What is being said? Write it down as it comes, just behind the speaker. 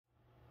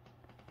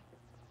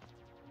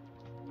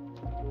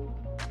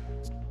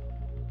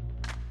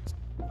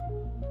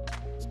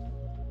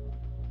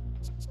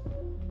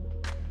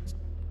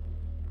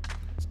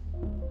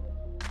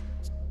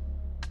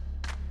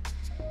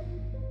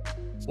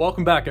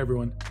Welcome back,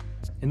 everyone.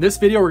 In this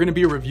video, we're going to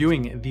be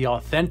reviewing the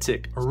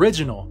authentic,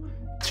 original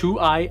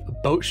 2-eye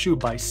boat shoe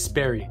by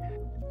SPERRY.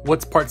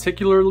 What's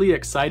particularly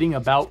exciting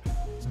about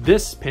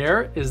this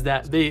pair is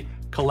that they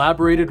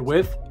collaborated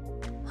with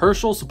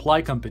HERSCHEL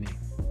Supply Company.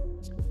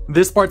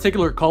 This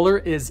particular color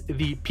is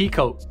the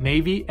Peacoat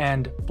Navy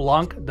and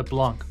Blanc de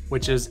Blanc,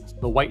 which is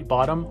the white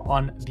bottom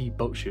on the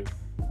boat shoe.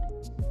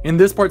 In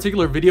this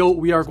particular video,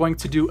 we are going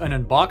to do an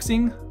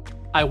unboxing.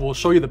 I will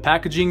show you the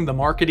packaging, the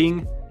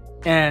marketing,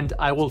 and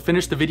I will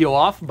finish the video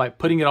off by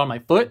putting it on my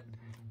foot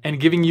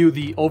and giving you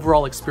the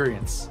overall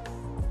experience.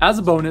 As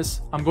a bonus,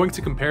 I'm going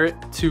to compare it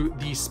to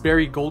the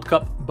SPERRY Gold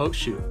Cup boat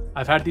shoe.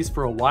 I've had these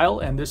for a while,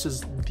 and this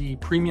is the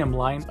premium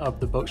line of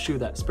the boat shoe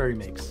that SPERRY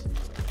makes.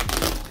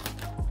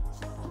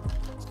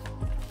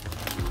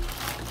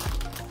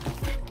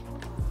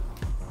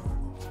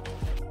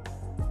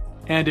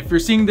 And if you're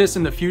seeing this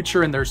in the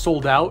future and they're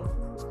sold out,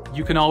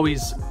 you can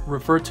always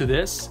refer to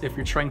this if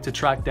you're trying to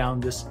track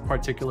down this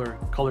particular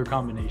color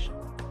combination.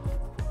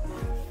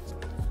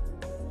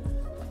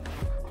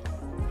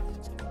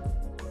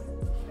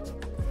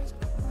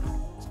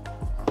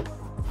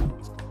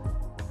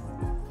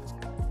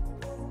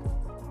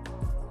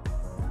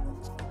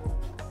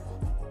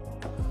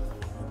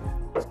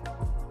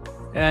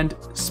 And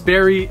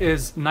SPERRY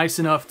is nice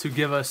enough to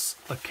give us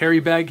a carry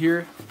bag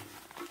here.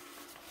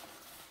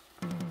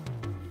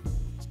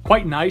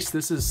 Quite nice.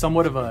 This is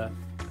somewhat of a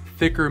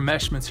thicker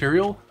mesh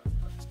material.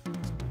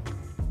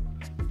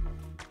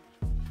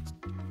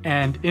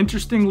 And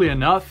interestingly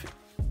enough,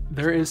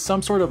 there is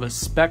some sort of a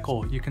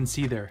speckle you can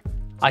see there.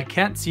 I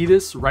can't see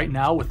this right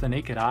now with the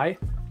naked eye,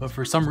 but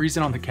for some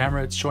reason on the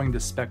camera it's showing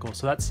this speckle,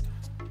 so that's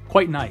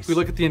quite nice. If we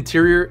look at the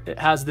interior, it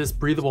has this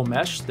breathable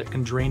mesh that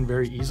can drain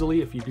very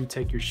easily if you do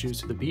take your shoes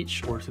to the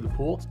beach or to the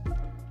pool.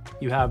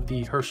 You have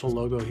the HERSCHEL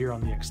logo here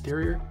on the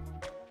exterior.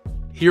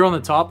 Here on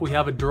the top, we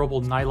have a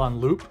durable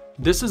nylon loop.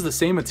 This is the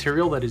same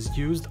material that is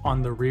used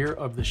on the rear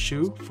of the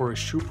shoe for a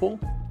shoe pull.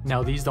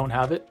 Now these don't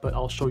have it, but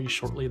I'll show you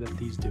shortly that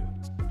these do.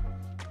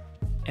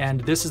 And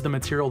this is the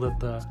material that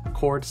the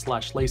cord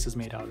 / lace is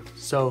made out of.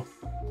 So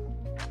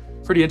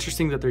pretty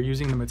interesting that they're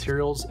using the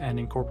materials and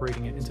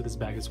incorporating it into this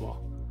bag as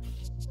well.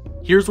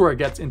 Here's where it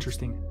gets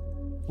interesting.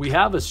 We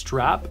have a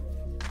strap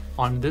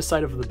on this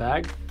side of the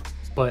bag,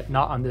 but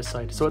not on this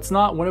side. So it's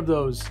not one of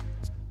those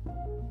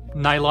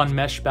nylon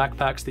mesh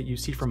backpacks that you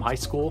see from high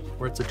school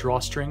where it's a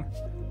drawstring.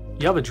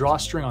 You have a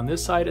drawstring on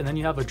this side, and then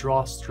you have a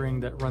drawstring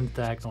that runs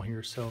diagonal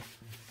here. So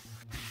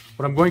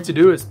what I'm going to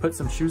do is put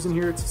some shoes in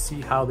here to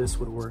see how this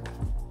would work.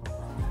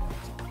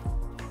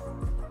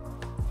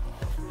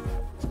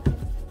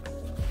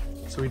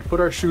 So we'd put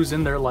our shoes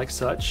in there like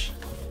such,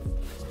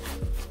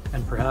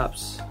 and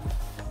perhaps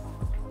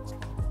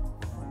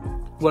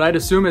what I'd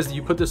assume is that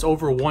you put this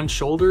over one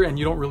shoulder and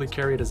you don't really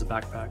carry it as a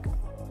backpack.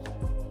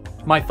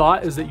 My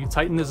thought is that you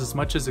tighten this as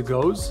much as it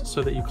goes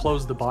so that you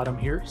close the bottom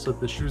here so that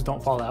the shoes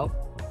don't fall out.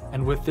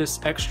 And with this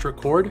extra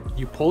cord,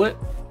 you pull it,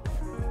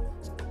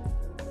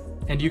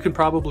 and you can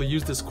probably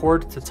use this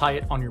cord to tie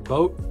it on your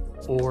boat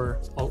or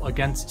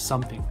against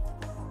something.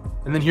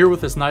 And then here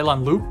with this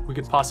nylon loop, we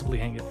could possibly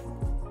hang it.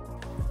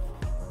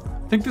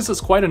 I think this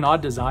is quite an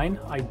odd design.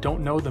 I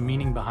don't know the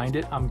meaning behind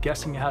it. I'm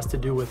guessing it has to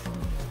do with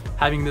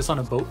having this on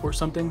a boat or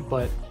something,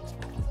 but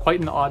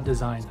quite an odd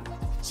design.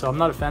 So I'm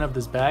not a fan of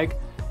this bag.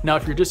 Now,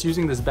 if you're just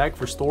using this bag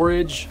for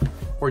storage,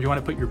 or you want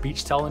to put your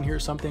beach towel in here or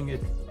something,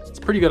 it's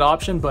a pretty good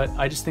option, but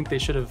I just think they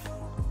should have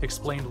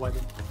explained why they...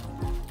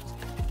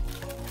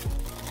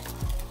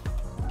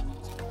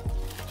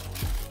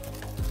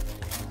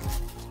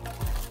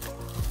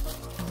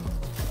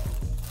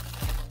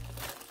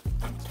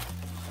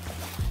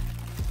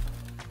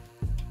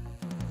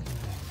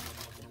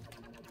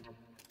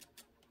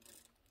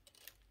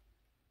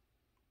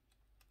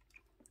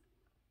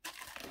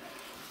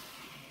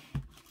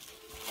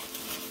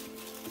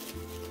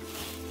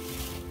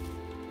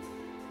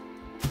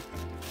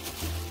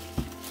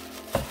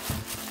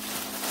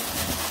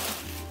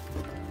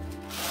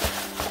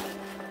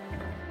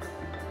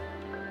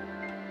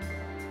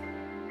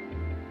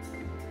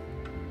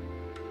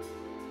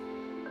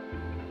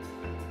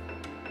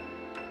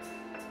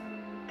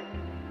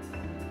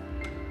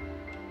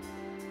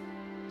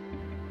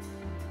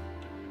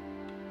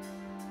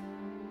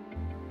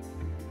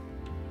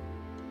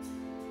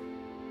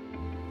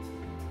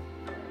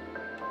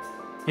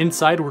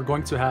 Inside, we're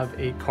going to have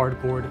a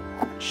cardboard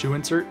shoe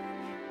insert.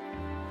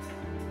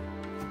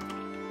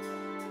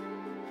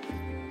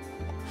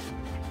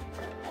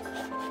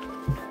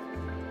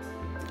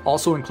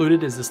 Also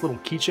included is this little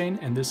keychain,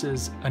 and this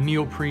is a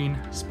neoprene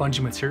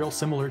spongy material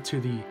similar to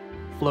the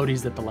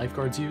floaties that the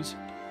lifeguards use.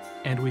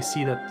 And we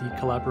see that the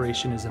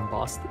collaboration is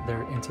embossed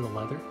there into the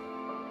leather.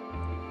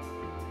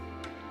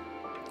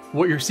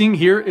 What you're seeing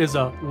here is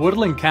a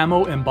woodland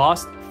camo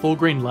embossed full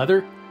grain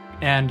leather,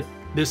 and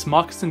this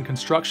moccasin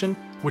construction,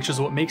 which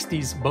is what makes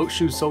these boat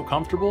shoes so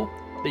comfortable,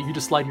 that you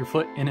just slide your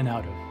foot in and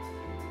out of.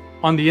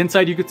 On the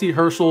inside, you can see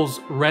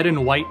HERSCHEL's red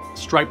and white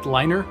striped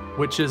liner,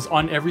 which is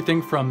on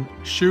everything from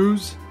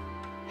shoes,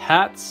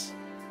 hats,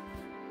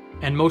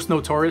 and most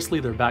notoriously,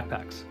 their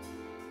backpacks.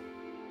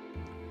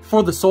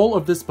 For the sole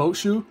of this boat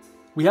shoe,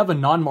 we have a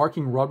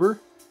non-marking rubber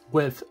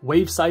with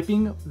wave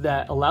siping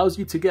that allows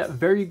you to get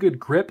very good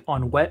grip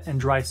on wet and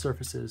dry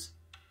surfaces.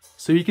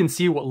 So you can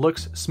see what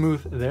looks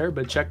smooth there,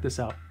 but check this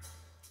out.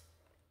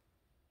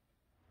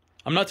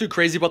 I'm not too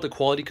crazy about the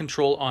quality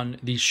control on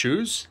these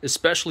shoes,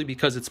 especially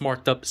because it's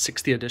marked up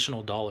 $60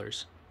 additional.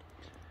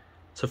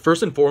 So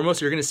first and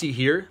foremost, you're going to see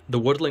here, the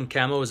woodland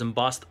camo is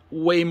embossed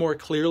way more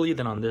clearly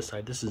than on this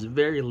side. This is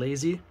very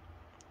lazy,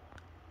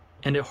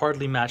 and it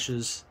hardly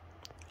matches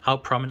how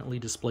prominently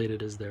displayed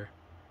it is there.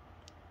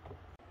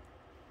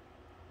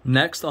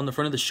 Next, on the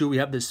front of the shoe, we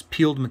have this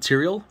peeled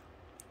material,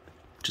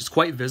 which is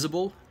quite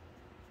visible.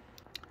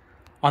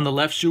 On the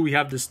left shoe, we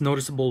have this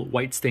noticeable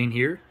white stain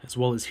here, as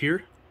well as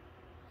here,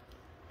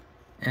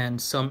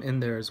 and some in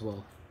there as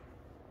well.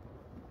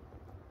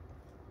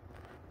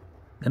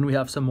 Then we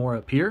have some more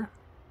up here.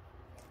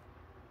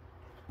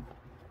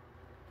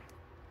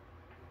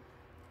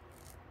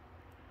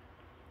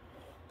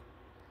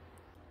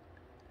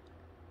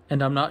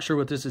 And I'm not sure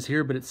what this is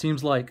here, but it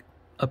seems like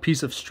a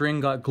piece of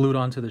string got glued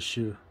onto the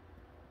shoe.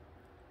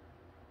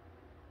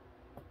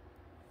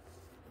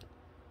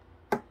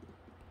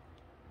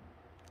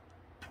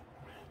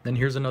 Then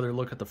here's another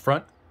look at the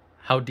front,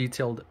 how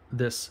detailed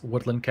this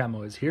woodland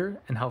camo is here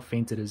and how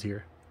faint it is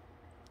here.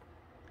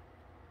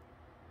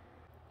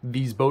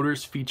 These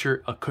boaters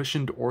feature a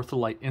cushioned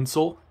ortholite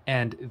insole,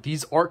 and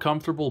these are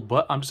comfortable,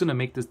 but I'm just going to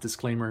make this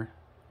disclaimer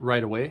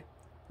right away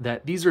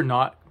that these are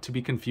not to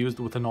be confused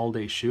with an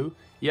all-day shoe.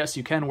 Yes,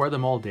 you can wear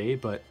them all day,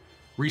 but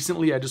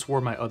recently I just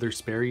wore my other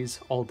Sperry's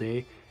all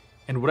day,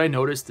 and what I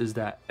noticed is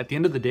that at the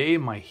end of the day,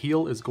 my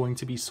heel is going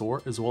to be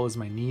sore as well as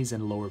my knees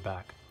and lower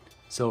back.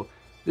 So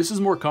this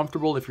is more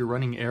comfortable if you're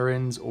running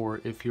errands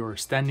or if you're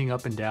standing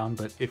up and down,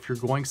 but if you're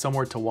going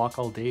somewhere to walk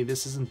all day,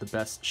 this isn't the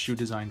best shoe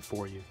design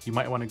for you. You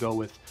might want to go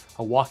with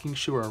a walking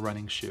shoe or a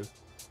running shoe.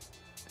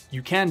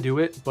 You can do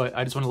it, but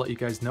I just want to let you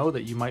guys know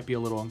that you might be a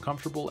little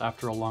uncomfortable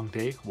after a long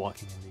day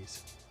walking in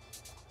these.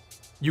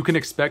 You can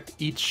expect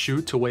each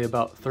shoe to weigh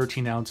about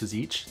 13 ounces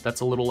each.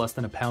 That's a little less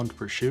than a pound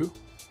per shoe.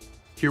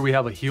 Here we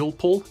have a heel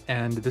pull,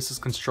 and this is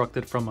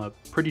constructed from a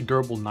pretty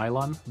durable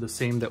nylon, the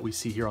same that we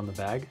see here on the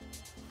bag.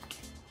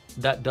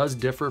 That does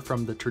differ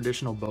from the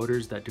traditional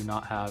boaters that do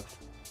not have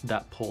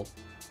that pull.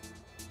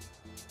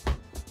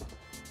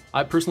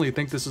 I personally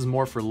think this is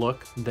more for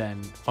look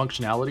than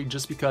functionality,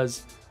 just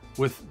because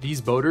with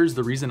these boaters,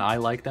 the reason I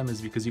like them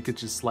is because you could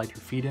just slide your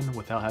feet in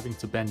without having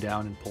to bend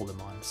down and pull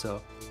them on.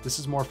 So this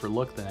is more for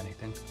look than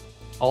anything.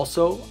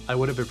 Also, I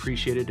would have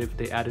appreciated if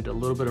they added a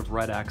little bit of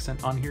red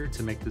accent on here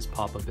to make this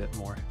pop a bit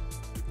more.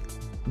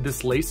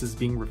 This lace is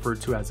being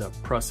referred to as a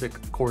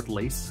prusik cord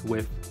lace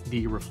with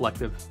the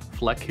reflective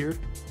fleck here.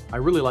 I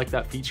really like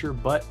that feature,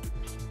 but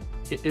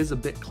it is a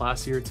bit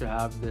classier to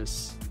have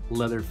this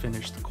leather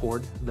finished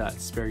cord that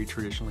Sperry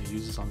traditionally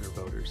uses on their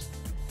boaters.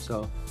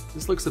 So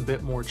this looks a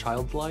bit more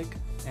childlike,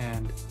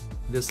 and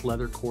this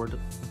leather cord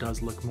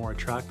does look more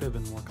attractive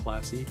and more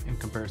classy in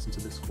comparison to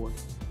this cord.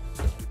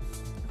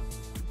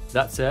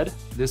 That said,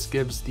 this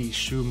gives the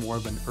shoe more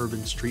of an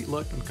urban street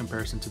look in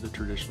comparison to the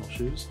traditional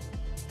shoes.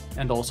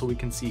 And also we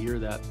can see here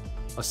that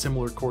a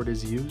similar cord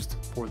is used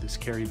for this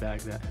carry bag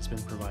that has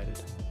been provided.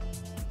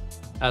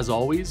 As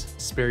always,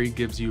 Sperry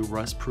gives you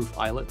rust-proof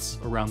eyelets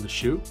around the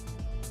shoe.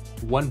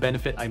 One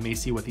benefit I may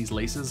see with these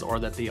laces are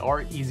that they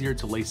are easier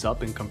to lace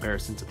up in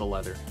comparison to the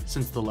leather.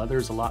 Since the leather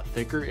is a lot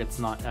thicker, it's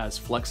not as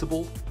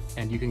flexible,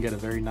 and you can get a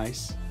very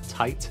nice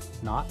tight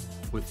knot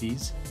with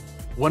these.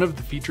 One of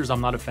the features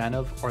I'm not a fan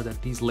of are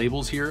that these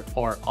labels here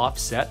are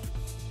offset,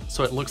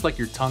 so it looks like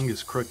your tongue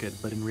is crooked,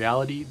 but in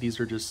reality, these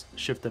are just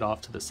shifted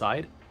off to the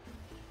side.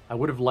 I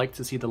would have liked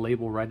to see the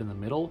label right in the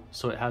middle,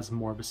 so it has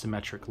more of a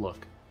symmetric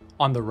look.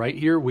 On the right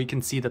here, we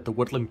can see that the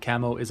woodland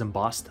camo is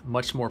embossed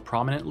much more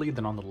prominently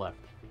than on the left.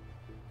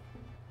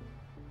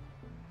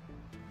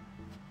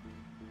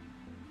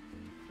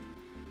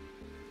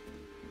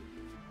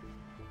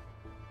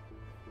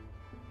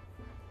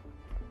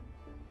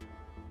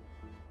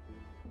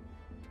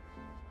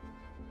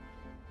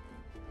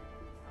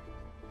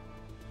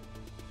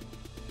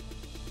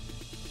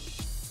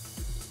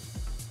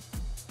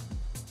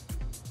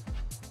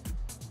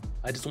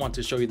 I just want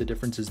to show you the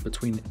differences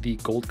between the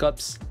Gold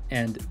Cups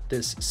and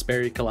this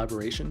Sperry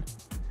collaboration.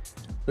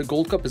 The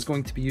Gold Cup is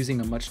going to be using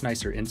a much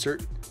nicer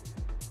insert,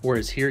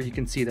 whereas here you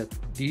can see that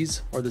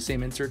these are the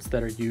same inserts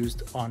that are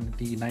used on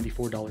the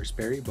 $94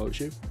 Sperry boat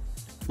shoe.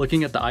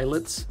 Looking at the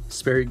eyelets,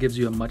 Sperry gives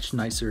you a much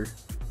nicer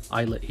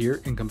eyelet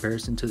here in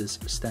comparison to this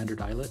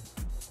standard eyelet.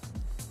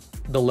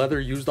 The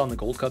leather used on the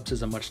Gold Cups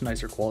is a much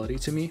nicer quality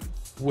to me.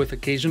 With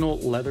occasional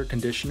leather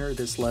conditioner,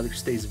 this leather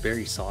stays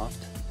very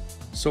soft.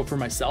 So for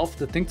myself,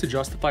 the thing to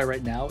justify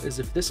right now is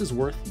if this is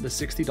worth the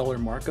 $60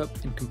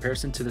 markup in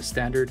comparison to the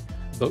standard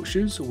boat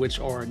shoes, which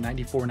are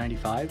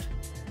 $94.95,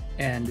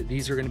 and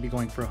these are going to be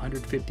going for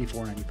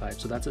 $154.95.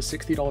 So that's a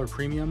 $60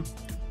 premium,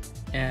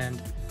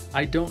 and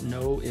I don't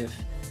know if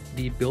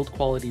the build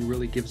quality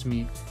really gives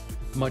me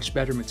much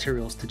better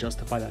materials to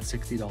justify that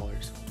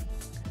 $60.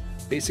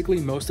 Basically,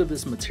 most of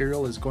this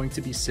material is going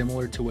to be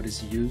similar to what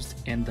is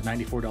used in the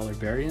 $94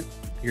 variant.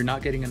 You're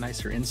not getting a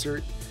nicer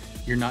insert,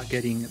 you're not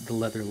getting the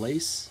leather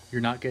lace,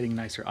 you're not getting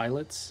nicer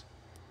eyelets,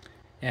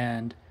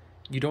 and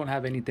you don't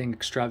have anything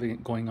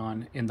extravagant going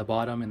on in the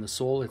bottom and the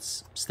sole.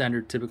 It's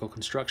standard typical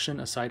construction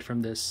aside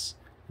from this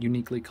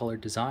uniquely colored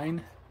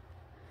design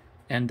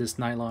and this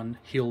nylon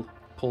heel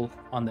pull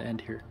on the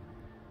end here.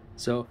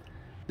 So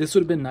this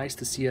would have been nice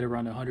to see at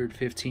around $115,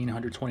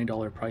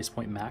 $120 price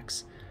point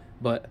max,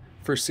 but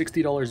for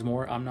 $60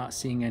 more, I'm not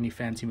seeing any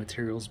fancy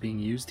materials being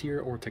used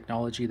here or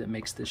technology that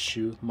makes this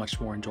shoe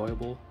much more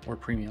enjoyable or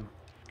premium.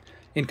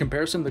 In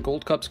comparison, the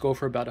gold cups go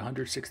for about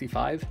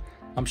 $165.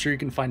 I'm sure you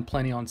can find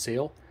plenty on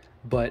sale,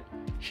 but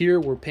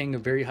here we're paying a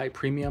very high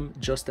premium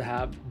just to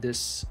have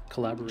this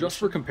collaboration. Just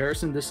for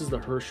comparison, this is the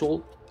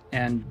HERSCHEL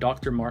and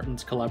Dr.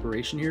 Martens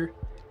collaboration here,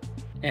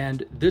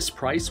 and this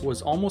price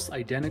was almost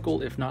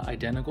identical, if not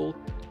identical,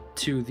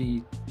 to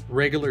the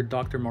regular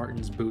Dr.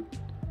 Martens boot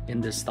in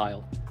this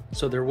style.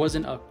 So there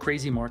wasn't a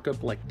crazy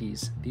markup like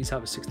these. These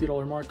have a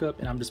 $60 markup,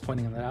 and I'm just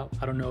pointing that out.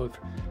 I don't know if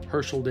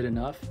HERSCHEL did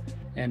enough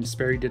and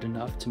SPERRY did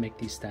enough to make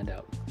these stand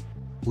out.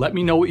 Let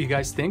me know what you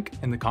guys think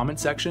in the comment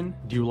section.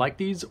 Do you like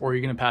these, or are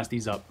you gonna pass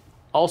these up?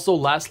 Also,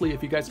 lastly,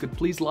 if you guys could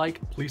please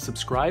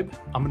subscribe.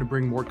 I'm gonna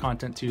bring more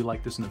content to you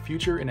like this in the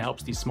future, and it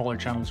helps these smaller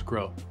channels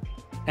grow.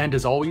 And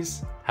as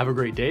always, have a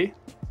great day,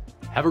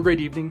 have a great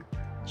evening,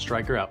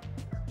 Striker out.